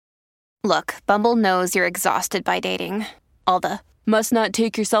Look, Bumble knows you're exhausted by dating. All the must not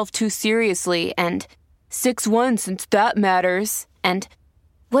take yourself too seriously and 6'1" since that matters. And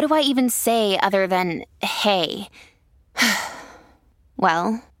what do I even say other than hey?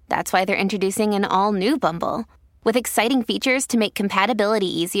 Well, that's why they're introducing an all-new Bumble with exciting features to make compatibility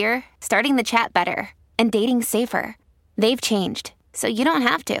easier, starting the chat better, and dating safer. They've changed, so you don't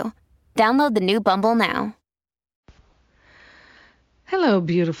have to. Download the new Bumble now. Hello,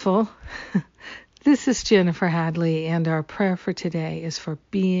 beautiful. This is Jennifer Hadley, and our prayer for today is for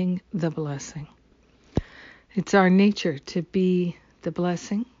being the blessing. It's our nature to be the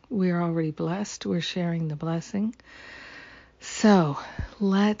blessing. We're already blessed. We're sharing the blessing. So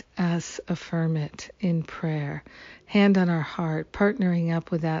let us affirm it in prayer. Hand on our heart, partnering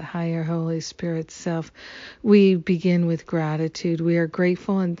up with that higher Holy Spirit self. We begin with gratitude. We are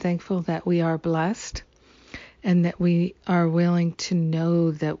grateful and thankful that we are blessed, and that we are willing to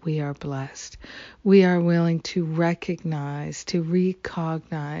know that we are blessed. We are willing to recognize that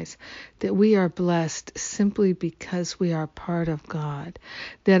we are blessed simply because we are part of God,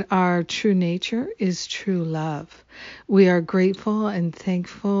 that our true nature is true love. We are grateful and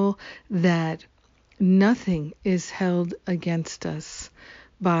thankful that nothing is held against us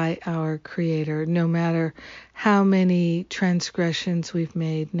by our Creator, no matter how many transgressions we've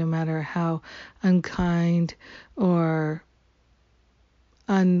made, no matter how unkind or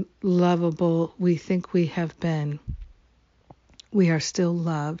unlovable we think we have been. We are still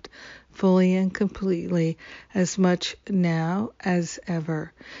loved fully and completely, as much now as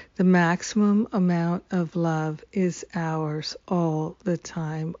ever. The maximum amount of love is ours all the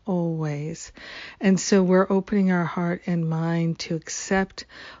time, always. And so we're opening our heart and mind to accept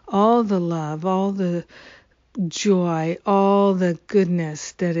all the love, all the joy, all the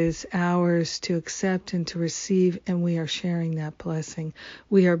goodness that is ours to accept and to receive, and we are sharing that blessing.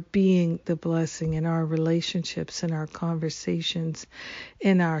 We are being the blessing in our relationships, in our conversations,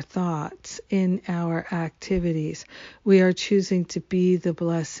 in our thoughts, in our activities. We are choosing to be the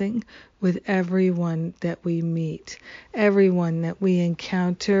blessing with everyone that we meet, everyone that we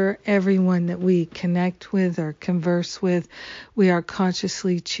encounter, everyone that we connect with or converse with. We are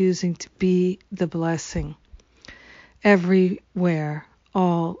consciously choosing to be the blessing. Everywhere,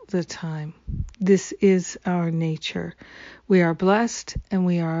 all the time. This is our nature. We are blessed and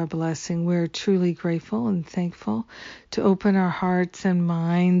we are a blessing. We're truly grateful and thankful to open our hearts and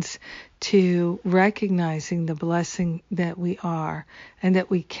minds to recognizing the blessing that we are and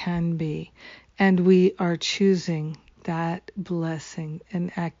that we can be. And we are choosing that blessing.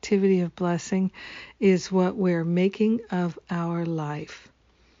 An activity of blessing is what we're making of our life.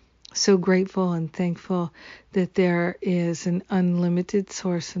 So grateful and thankful that there is an unlimited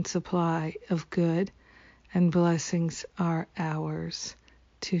source and supply of good, and blessings are ours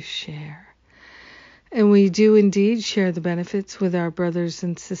to share. And we do indeed share the benefits with our brothers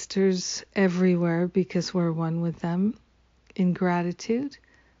and sisters everywhere because we're one with them. In gratitude,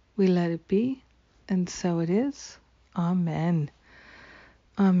 we let it be, and so it is. Amen.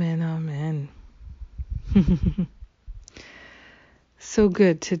 Amen, amen. So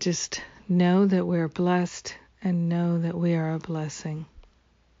good to just know that we're blessed and know that we are a blessing.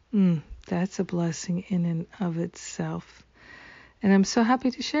 That's a blessing in and of itself. And I'm so happy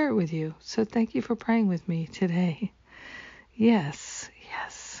to share it with you. So thank you for praying with me today. Yes.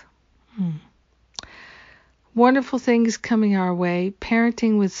 Wonderful things coming our way.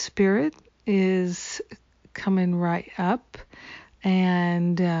 Parenting with Spirit is coming right up.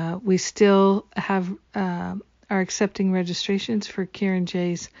 And we still have are accepting registrations for Karen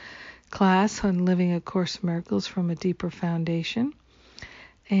J's class on Living A Course in Miracles from a Deeper Foundation.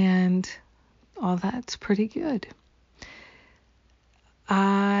 And all that's pretty good.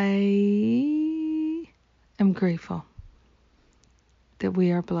 I am grateful that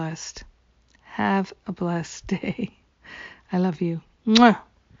we are blessed. Have a blessed day. I love you. Mwah.